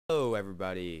Hello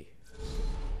everybody,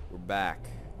 we're back.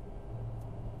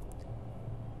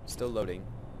 Still loading.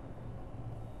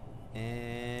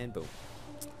 And boom.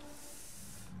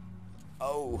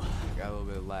 Oh, got a little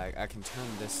bit of lag. I can turn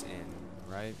this in,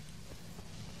 right?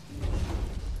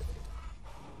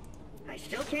 I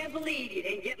still can't believe you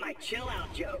didn't get my chill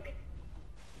out joke.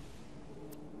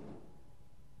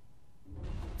 I'm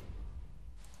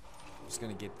just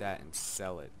gonna get that and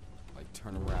sell it. Like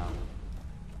turn around.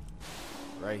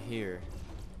 Right here.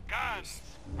 Guns!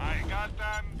 I got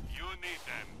them, you need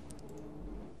them.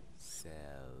 Sell.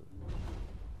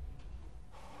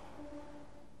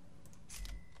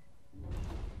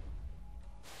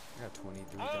 I got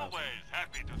 23,000. Always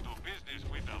happy to do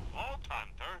business with a vault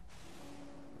hunter.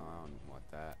 I don't want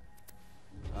that.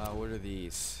 What are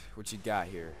these? What you got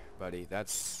here, buddy?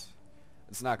 That's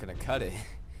not gonna cut it.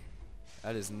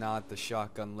 That is not the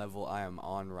shotgun level I am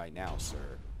on right now,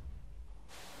 sir.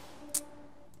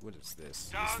 What is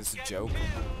this? Is this a joke?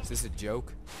 Is this a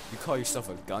joke? You call yourself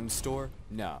a gun store?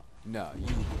 No,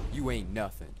 you ain't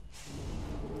nothing.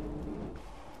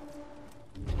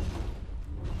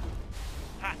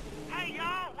 Hi. Hey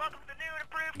y'all, welcome to the new and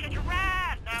improved Kitchen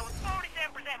Ride. Now with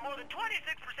 47% more than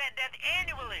 26% death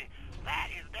annually. That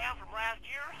is down from last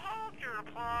year. Hold your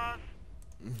applause.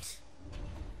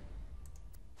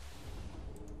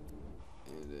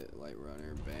 Light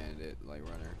runner, bandit, light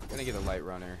runner. We're gonna get a light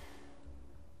runner.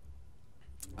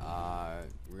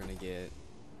 We're gonna get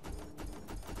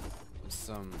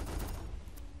some.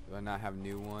 Do I not have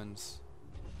new ones?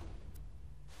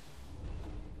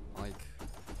 Like.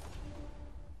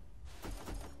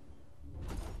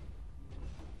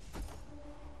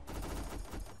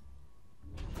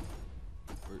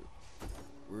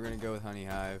 We're gonna go with Honey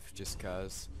Hive just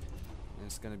cause. And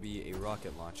it's gonna be a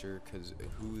rocket launcher cause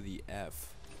who the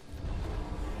F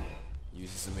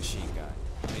uses a machine gun?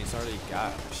 I mean, it's already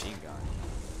got a machine gun.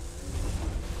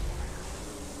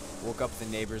 Woke up the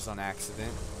neighbors on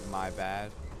accident. My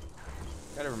bad.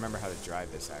 Gotta remember how to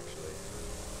drive this actually.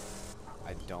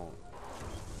 I don't.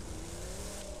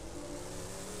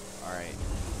 Alright.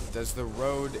 Does the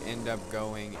road end up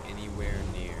going anywhere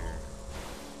near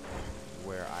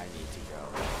where I need to go?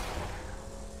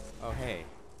 Oh, hey.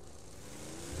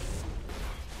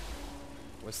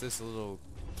 What's this little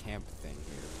camp thing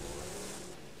here for?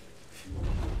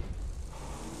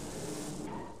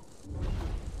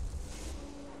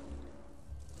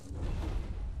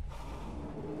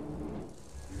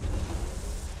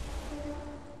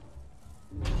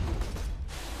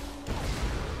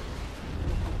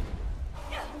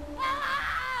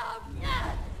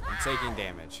 I'm taking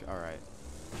damage. Alright.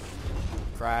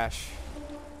 Crash.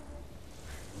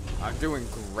 I'm doing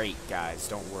great, guys.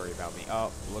 Don't worry about me.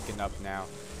 Oh, looking up now.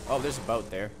 Oh, there's a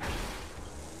boat there.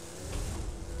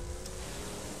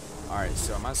 Alright,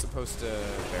 so am I supposed to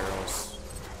barrel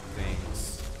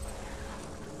things?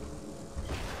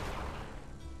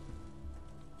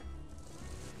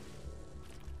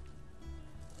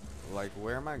 Like,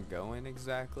 where am I going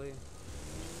exactly?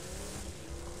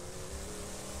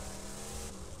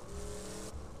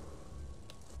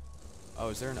 Oh,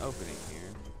 is there an opening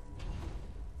here?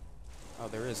 Oh,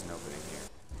 there is an opening here.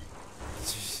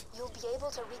 You'll be able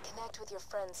to reconnect with your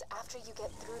friends after you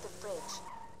get through the bridge.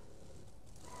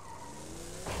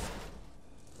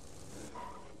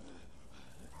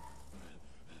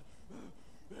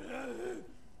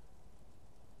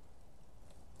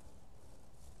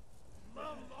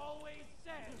 Mom always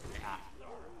said,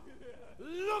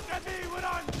 look at me when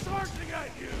I'm charging at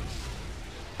you!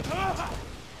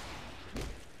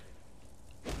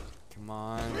 Come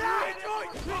on.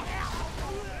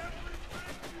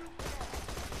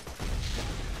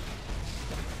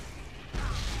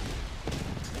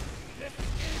 This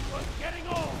game was getting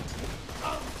old!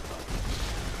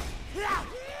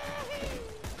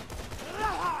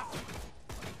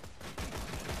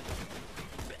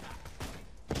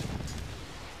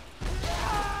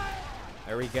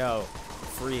 There we go.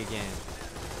 Free again.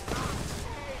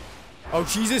 Oh,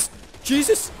 Jesus!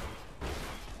 Jesus!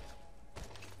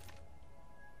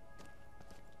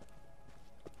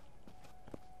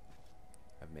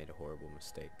 I've made a horrible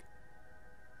mistake.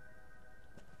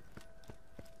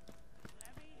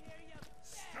 Let me hear you.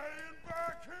 Stand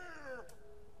back here!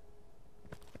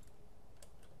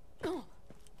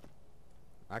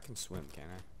 I can swim, can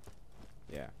I?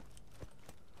 Yeah.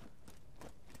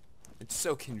 It's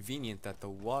so convenient that the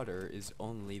water is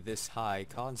only this high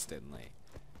constantly.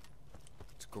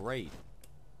 It's great.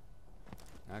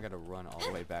 Now I gotta run all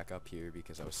the way back up here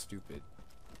because I was stupid.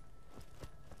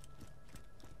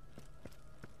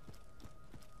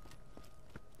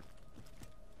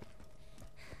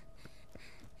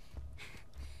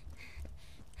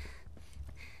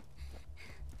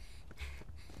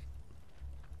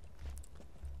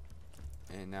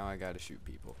 And now I gotta shoot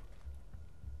people.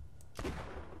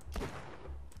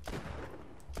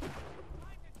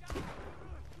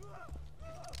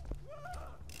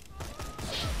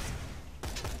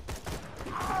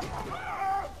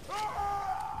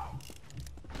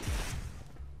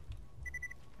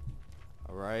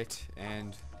 Alright,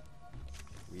 and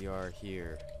we are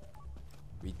here.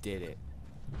 We did it.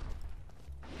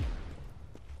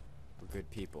 We're good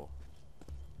people.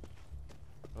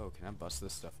 Oh, can I bust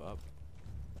this stuff up?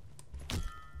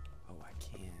 Oh, I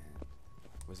can.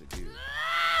 What does it do?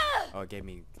 Oh, it gave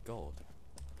me gold.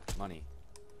 Money.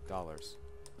 Dollars.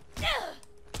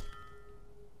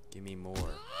 Give me more.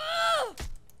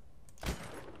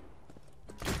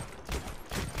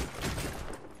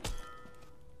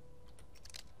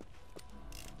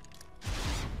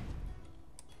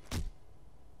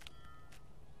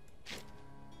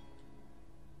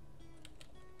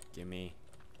 Give me.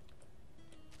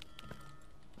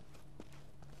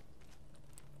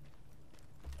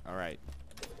 Alright.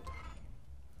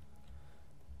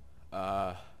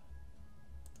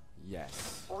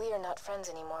 Yes. We are not friends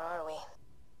anymore, are we?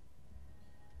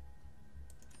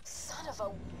 Son of a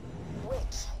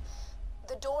witch.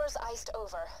 The door's iced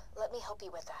over. Let me help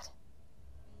you with that.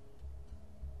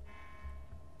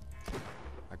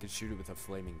 I could shoot it with a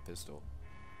flaming pistol.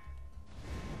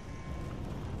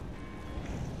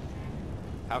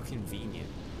 How convenient.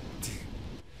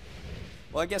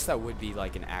 Well, I guess that would be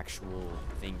like an actual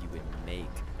thing you would make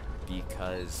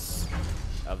because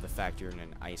of the fact you're in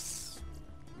an ice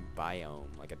biome,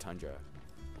 like a tundra.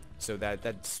 So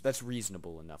that's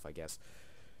reasonable enough, I guess.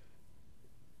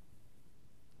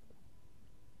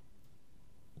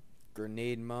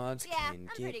 Grenade mods can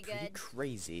get pretty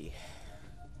crazy.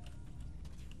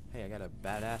 Hey, I got a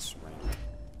badass rank.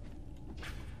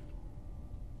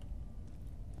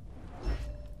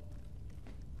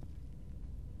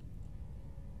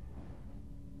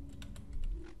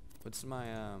 What's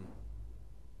my,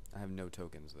 I have no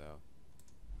tokens, though.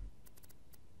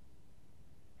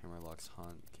 Hammerlock's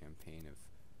Hunt, Campaign of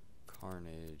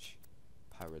Carnage,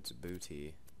 Pirate's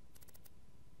Booty.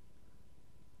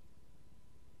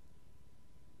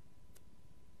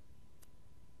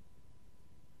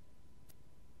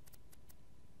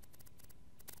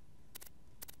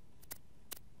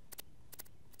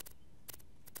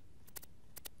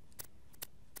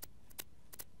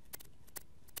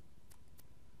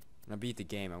 When I beat the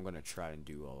game, I'm gonna try and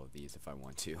do all of these if I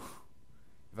want to.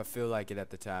 If I feel like it at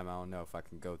the time, I don't know if I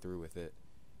can go through with it.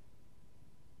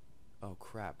 Oh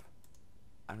crap.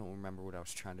 I don't remember what I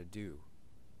was trying to do.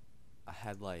 I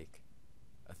had like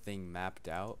a thing mapped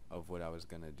out of what I was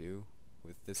gonna do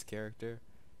with this character,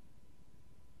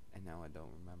 and now I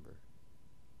don't remember.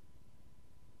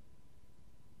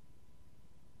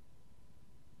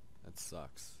 That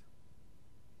sucks.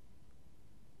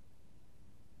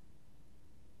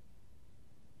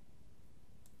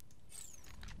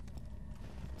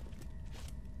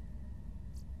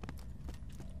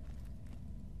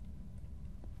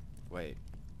 Wait.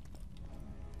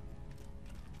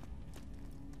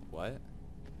 What?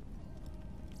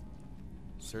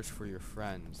 Search for your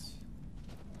friends.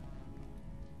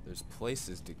 There's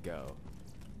places to go.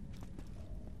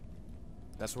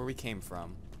 That's where we came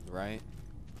from, right?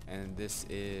 And this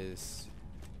is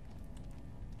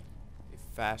a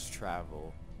fast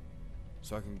travel,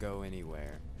 so I can go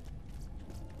anywhere.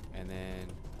 And then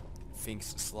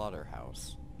Fink's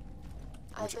Slaughterhouse.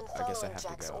 I've been following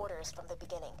Jack's orders from the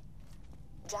beginning.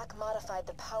 Jack modified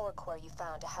the power core you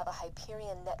found to have a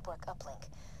Hyperion network uplink.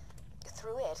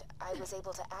 Through it, I was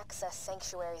able to access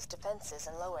Sanctuary's defenses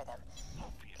and lower them.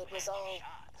 It was all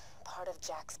part of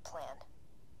Jack's plan.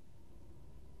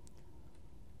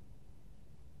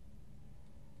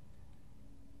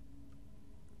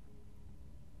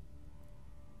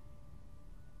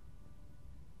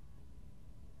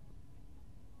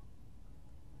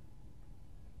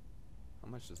 How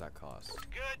much does that cost?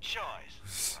 Good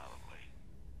choice, probably.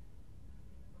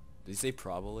 Did you say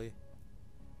probably?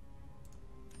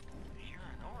 You're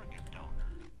an organ donor.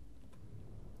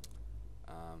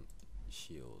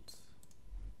 Shields.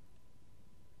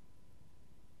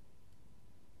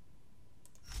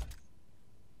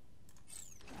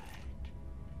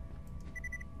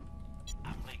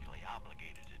 I'm legally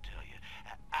obligated to tell you,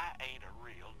 I ain't a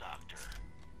real doctor.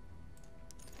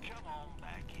 Come on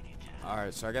back anytime.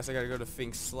 Alright, so I guess I gotta go to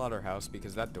Fink's Slaughterhouse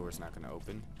because that door's not gonna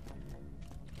open.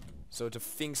 So to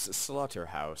Fink's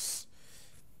Slaughterhouse.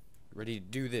 Ready to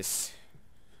do this.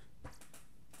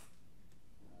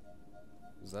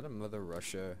 Is that a Mother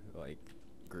Russia, like,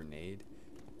 grenade?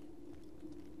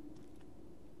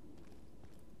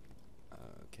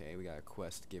 Okay, we got got a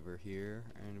quest giver here,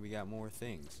 and we got more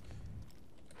things.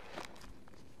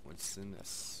 What's in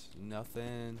this?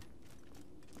 Nothing.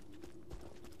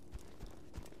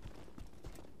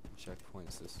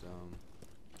 Checkpoint system.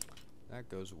 That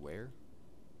goes where?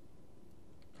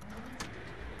 I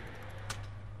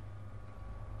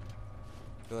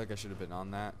feel like I should have been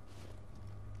on that.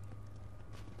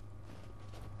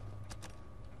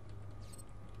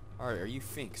 Alright, are you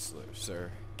Finks, sir?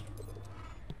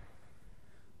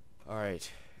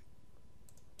 Alright.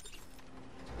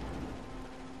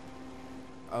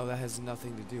 Oh, that has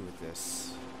nothing to do with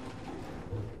this.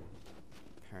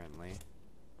 Apparently.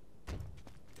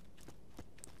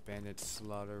 Bandit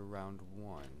slaughter round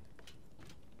 1.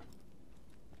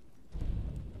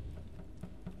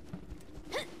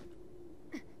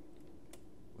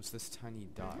 What's this tiny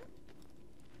dot?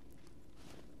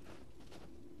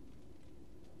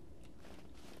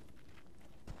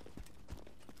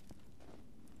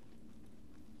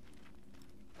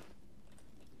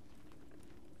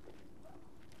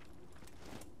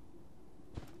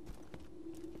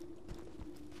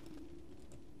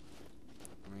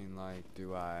 I mean, like,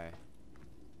 do I...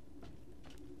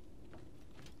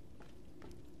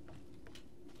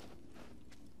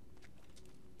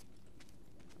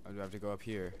 Oh, do I have to go up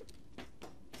here?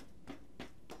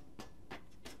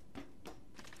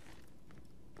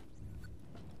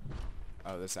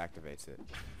 Oh, this activates it.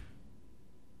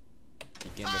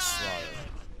 Begin the slaughter.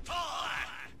 4,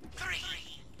 3,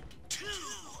 2,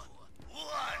 1.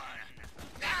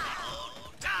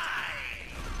 Now die!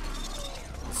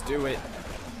 Let's do it.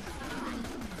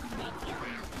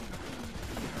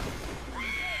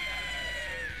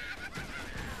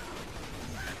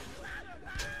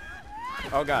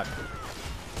 Oh god.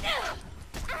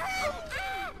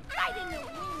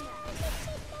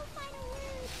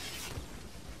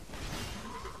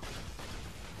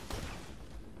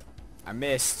 I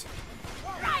missed.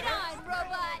 Right on,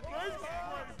 robot!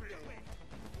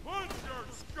 Put your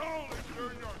skull into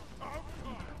your tongue.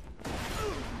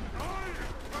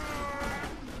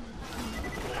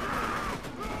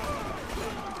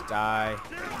 Die.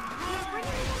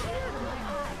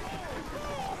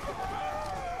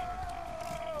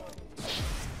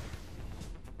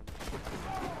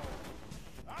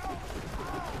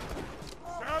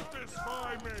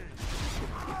 Satisfy me.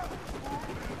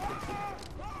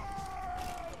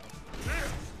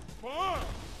 This fun.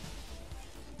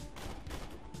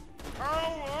 How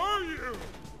are you?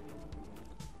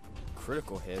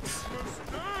 Critical hits.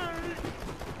 Mistake.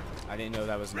 I didn't know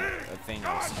that was a thing I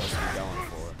was supposed to be going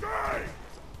for. Stay.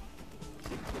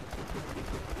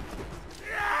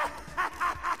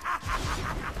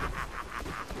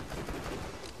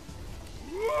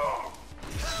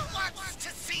 Who wants to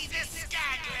see this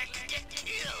skagrick get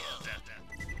killed?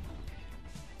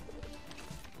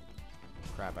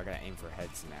 Crap, I gotta aim for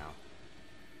heads now.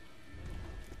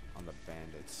 On the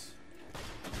bandits.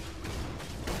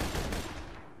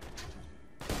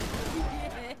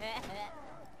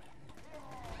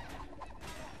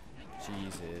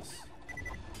 Jesus.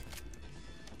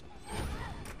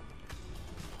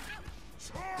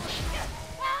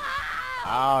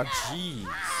 Oh, jeez.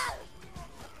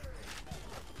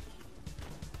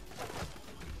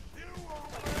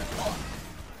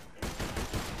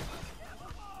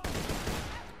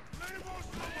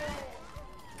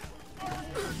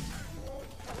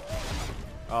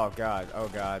 Oh god, oh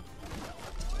god.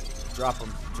 Drop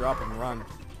him, run.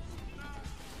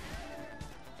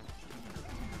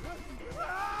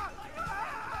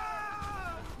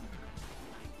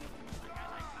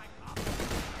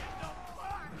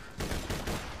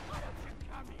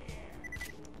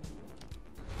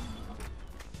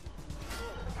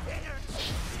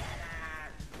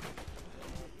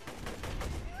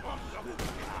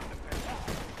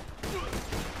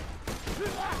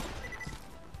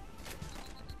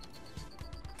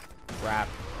 Crap.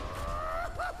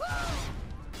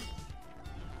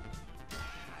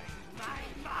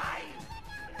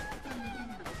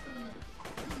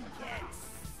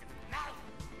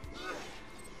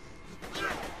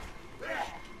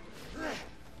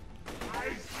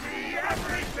 I see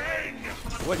everything.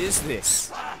 What is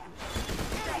this?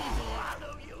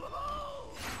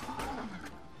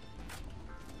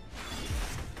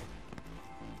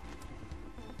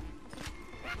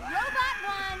 Robot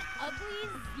 1, ugly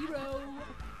 0.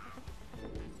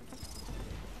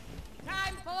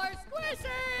 Time for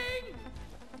squishing!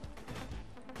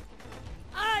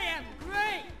 I am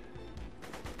great!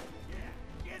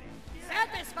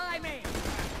 Satisfy me!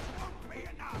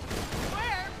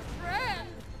 Where, friend?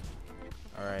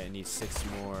 Alright, I need 6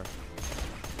 more.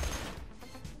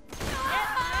 Get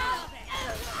out of it!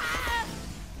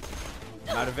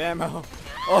 I'm out of ammo.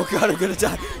 Oh god, I'm gonna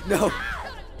die. No.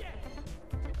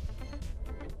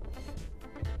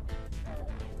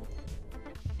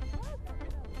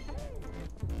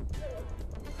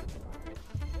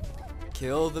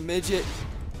 Kill the midget.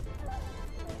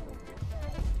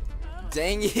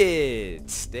 Dang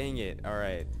it. Dang it.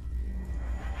 Alright.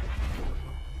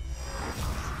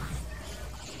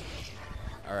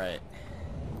 Alright.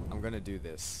 I'm gonna do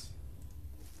this.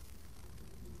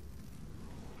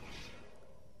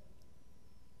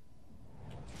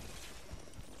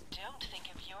 Don't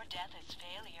think of your death as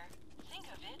failure. Think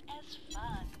of it as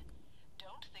fun.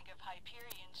 Don't think of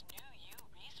Hyperion's new you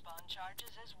respawn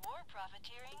charges as war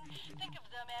profiteering. Think of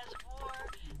them as war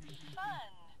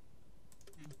fun.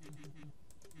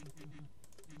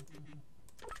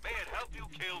 May it help you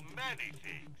kill many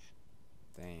things.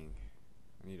 Dang.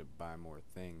 I need to buy more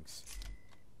things.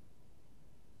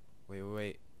 Wait, wait,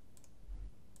 wait.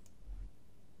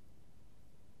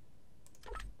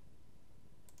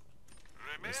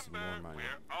 This is more Remember, money.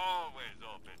 we're always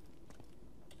open.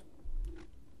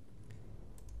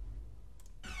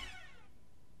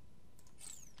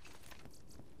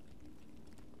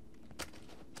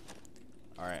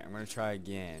 Alright, I'm gonna try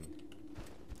again.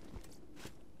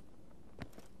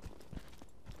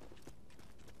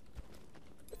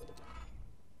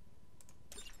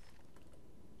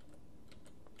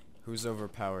 Who's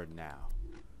overpowered now?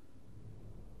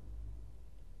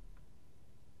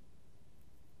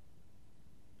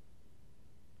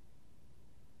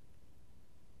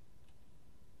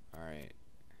 Alright.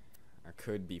 I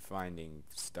could be finding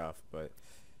stuff, but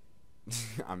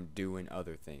I'm doing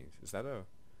other things. Is that a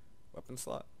weapon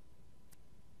slot?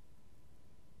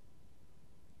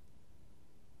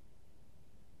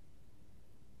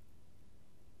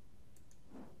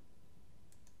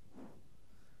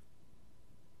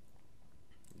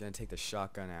 I'm gonna take the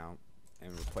shotgun out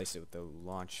and replace it with the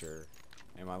launcher,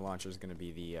 and my launcher is gonna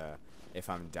be the if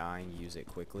I'm dying, use it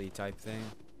quickly type thing.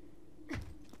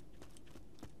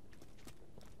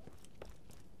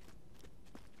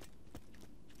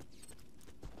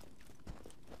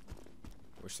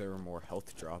 Wish there were more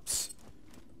health drops.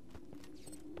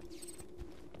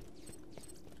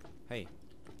 Hey,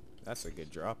 that's a good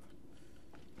drop.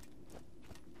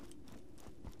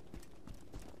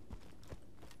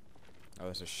 Oh,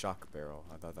 there's a shock barrel.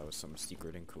 I thought that was some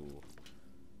secret and cool.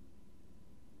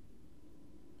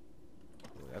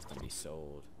 Ooh, that's gonna be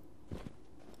sold.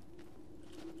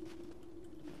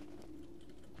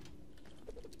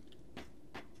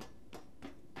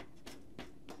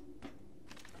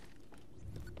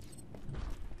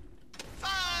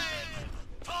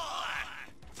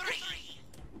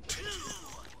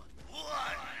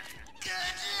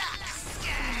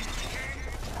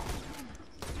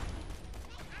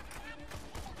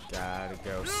 Gotta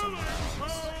go somewhere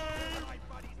else.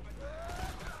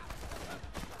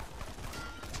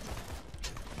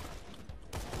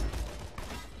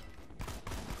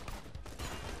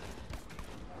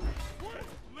 Quit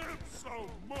live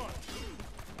so much.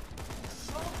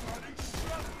 Somebody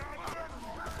shut that.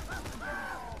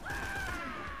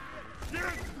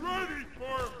 Get ready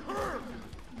for her.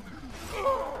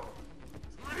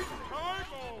 Drink time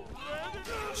already.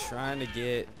 Trying to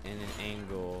get in an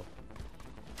angle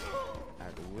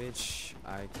at which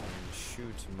I can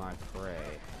shoot my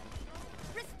prey.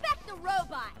 Respect the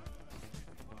robot.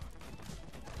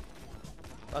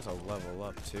 That's a level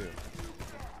up too.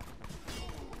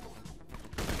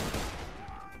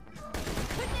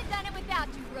 Couldn't have done it without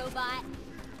you, robot.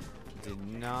 Did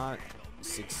not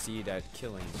succeed at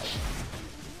killing.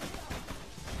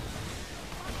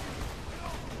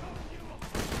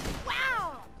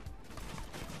 Wow!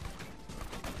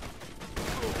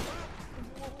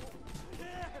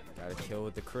 Gotta kill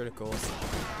with the criticals.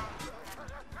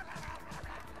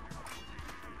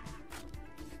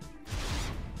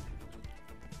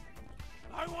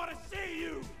 I want to see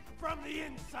you from the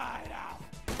inside out.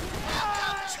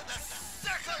 Welcome to the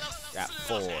circle of Got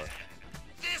slaughter. 4.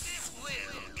 This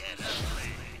will get ugly.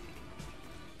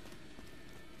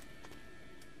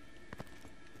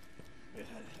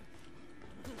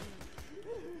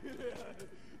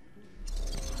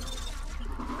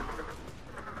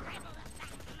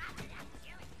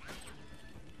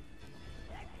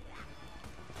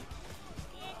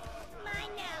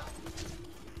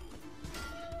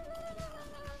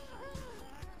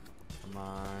 Come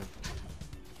on.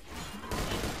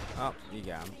 Oh, you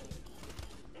got him.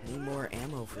 Need more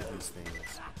ammo for these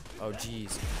things. Oh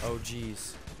jeez. Oh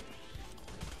jeez.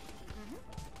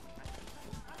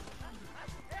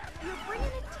 You're bringing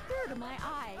a tear to my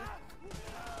eye.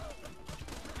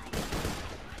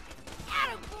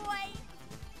 Attaboy!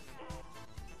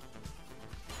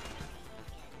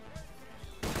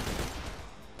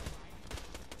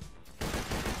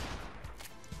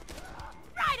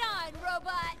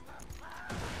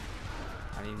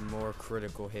 I need more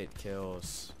critical hit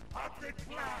kills.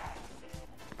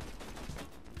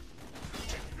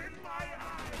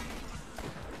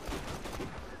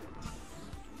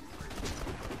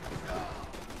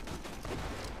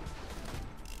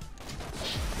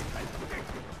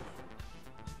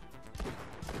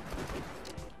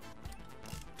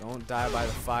 Don't die by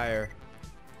the fire.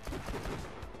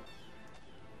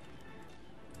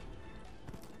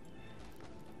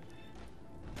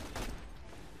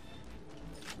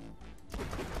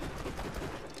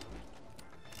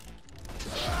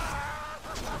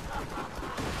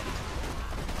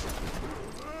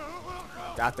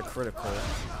 Got the critical.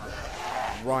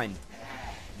 Run.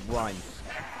 Run.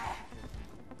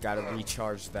 Gotta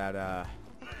recharge that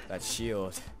that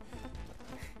shield.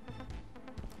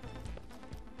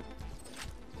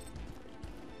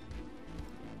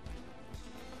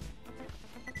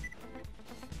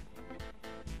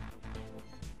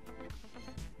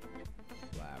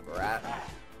 Lab rat.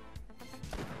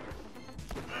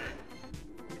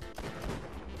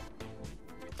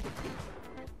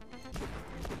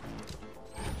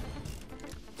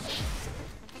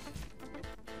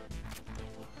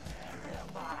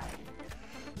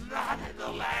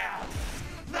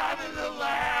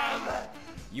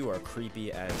 You are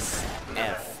creepy as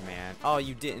F, man. Oh,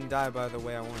 you didn't die by the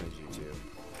way I wanted you to.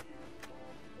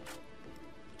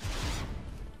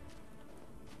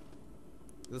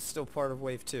 This is still part of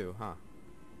wave 2, huh?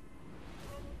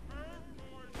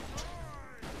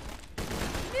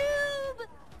 Noob!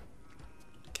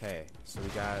 Okay, so we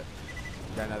got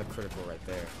another critical right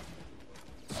there.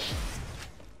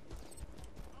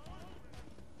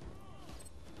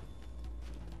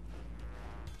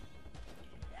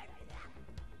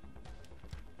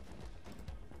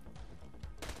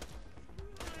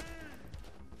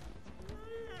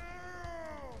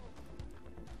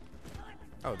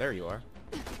 Oh, there you are.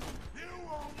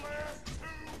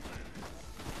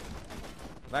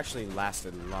 I've actually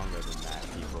lasted longer than that,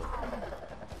 people.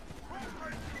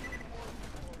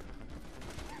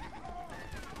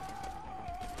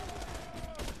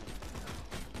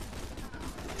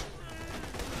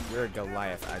 You're a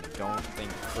Goliath. I don't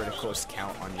think criticals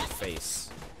count on your face.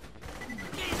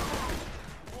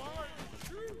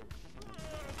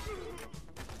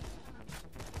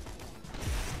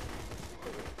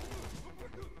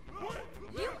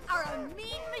 You are a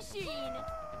mean machine!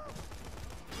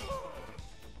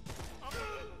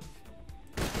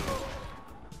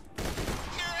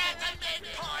 You're at the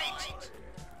midpoint!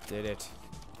 Did it.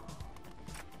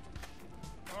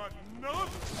 Another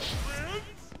friend?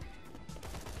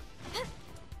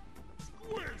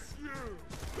 Squish you!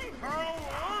 How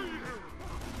are you?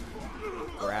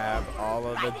 Grab all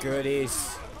of the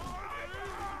goodies.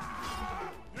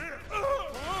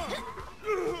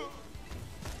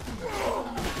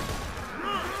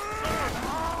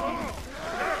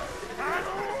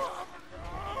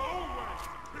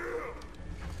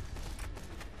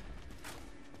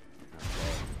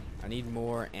 I need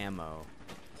more ammo.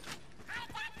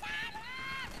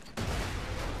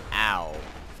 Ow.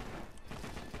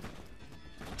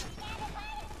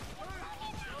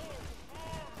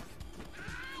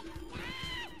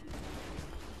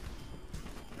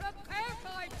 Prepare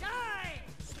for die!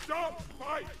 Stop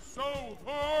fight so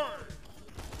hard!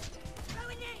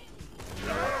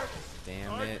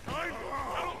 Damn it. I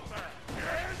felt that!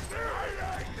 Yes, I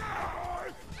know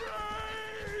it's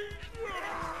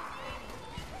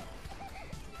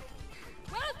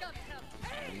Welcome to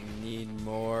pain! I need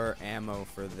more ammo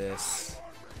for this.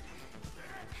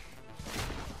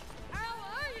 How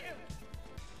are you?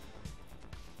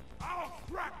 I'll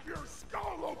crack your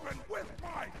skull open with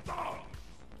my thumb!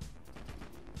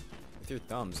 With your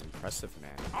thumbs, impressive,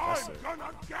 man. I'm Impressive.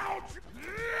 gonna gouge you!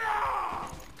 Yeah!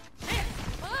 Here,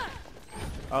 fun!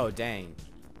 Oh, dang.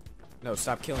 No,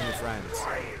 stop killing your friends.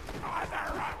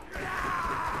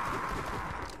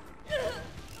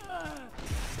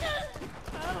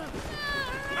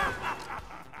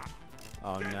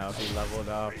 Oh no, he leveled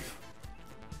up.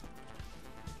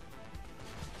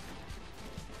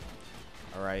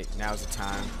 Alright, now's the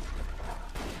time.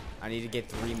 I need to get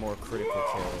 3 more critical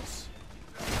kills.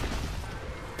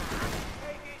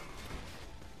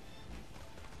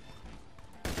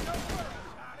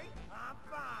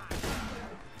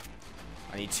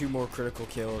 I need 2 more critical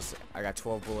kills. I got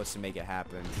 12 bullets to make it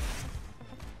happen.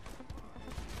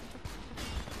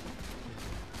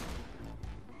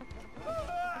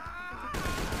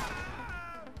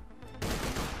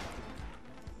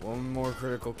 One more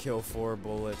critical kill, 4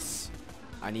 bullets.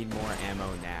 I need more ammo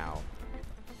now.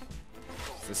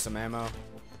 Is this some ammo?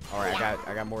 Alright,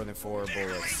 I got more than 4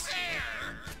 bullets.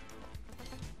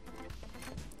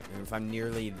 And if I'm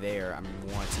nearly there, I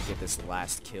want to get this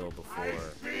last kill before.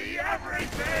 See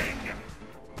everything!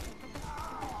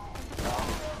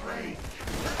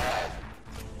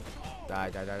 Die, die,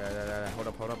 die, die, die, die. Hold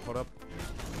up, hold up, hold up.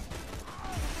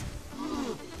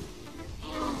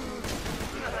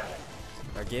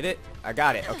 I get it? I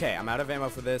got it. Okay, I'm out of ammo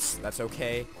for this. That's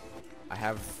okay. I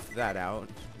have that out.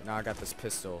 Now I got this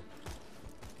pistol.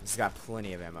 This has got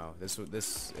plenty of ammo. This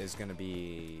is gonna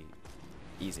be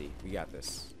easy. We got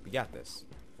this. We got this.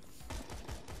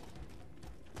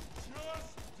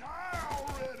 Just die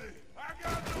already! I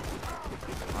got no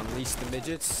time! Unleash the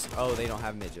midgets. Oh, they don't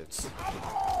have midgets.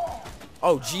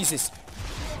 Oh, Jesus.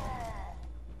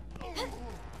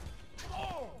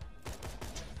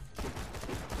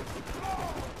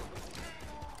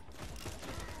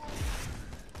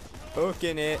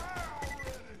 Hooking it.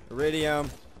 Iridium.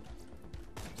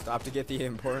 Stop to get the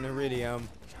important iridium.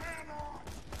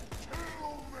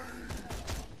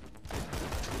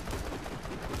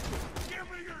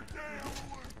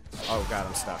 Oh god,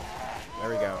 I'm stuck. There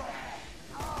we go.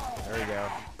 There we go.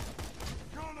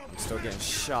 I'm still getting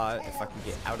shot. If I can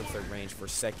get out of their range for a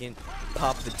second.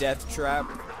 Pop the death trap.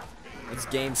 It's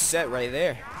game set right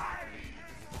there.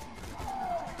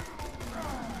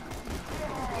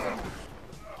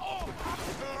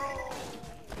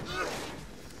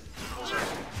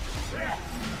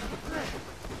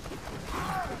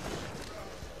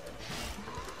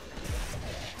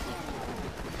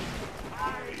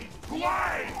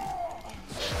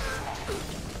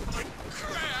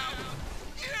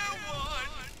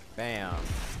 Bam.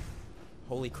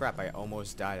 Holy crap, I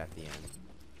almost died at the end.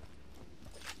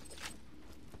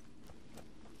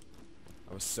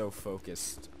 I was so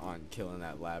focused on killing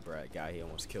that lab rat guy, he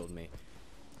almost killed me.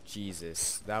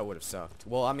 Jesus, that would have sucked.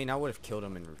 Well, I mean, I would have killed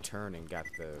him in return and got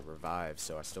the revive,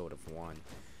 so I still would have won.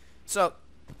 So,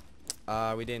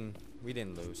 we didn't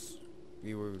lose.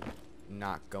 We were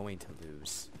not going to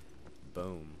lose.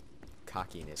 Boom.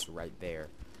 Cockiness right there.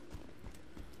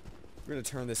 We're gonna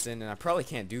turn this in, and I probably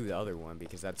can't do the other one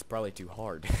because that's probably too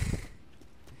hard.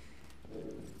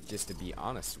 Just to be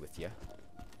honest with you.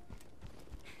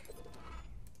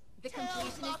 The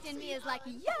completionist in me is like,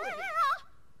 yeah!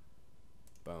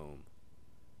 Boom.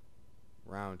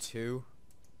 Round 2.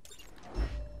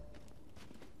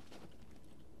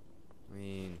 I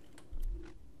mean,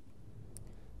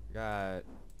 got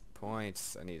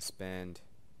points I need to spend.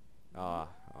 I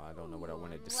don't know what I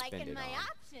wanted to spend it my on.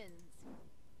 options.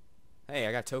 Hey,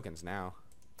 I got tokens now.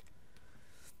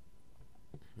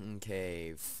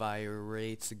 Okay, fire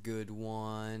rate's a good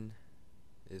one.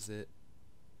 Is it?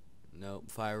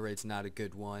 Nope, fire rate's not a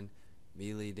good one.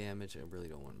 Melee damage, I really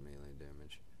don't want melee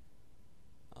damage.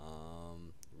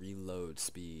 Reload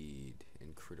speed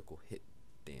and critical hit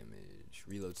damage.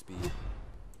 Reload speed.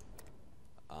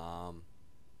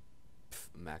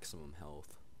 Maximum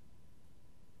health.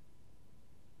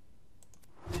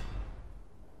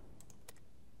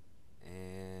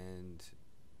 And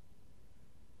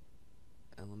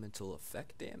elemental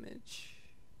effect damage.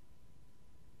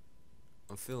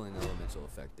 I'm feeling elemental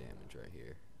effect damage right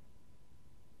here.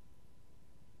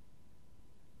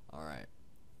 Alright.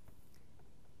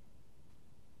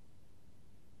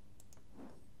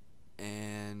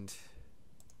 And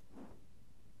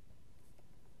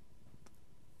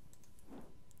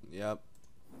yep.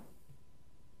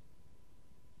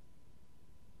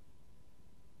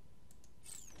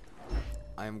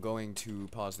 I am going to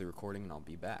pause the recording and I'll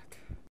be back.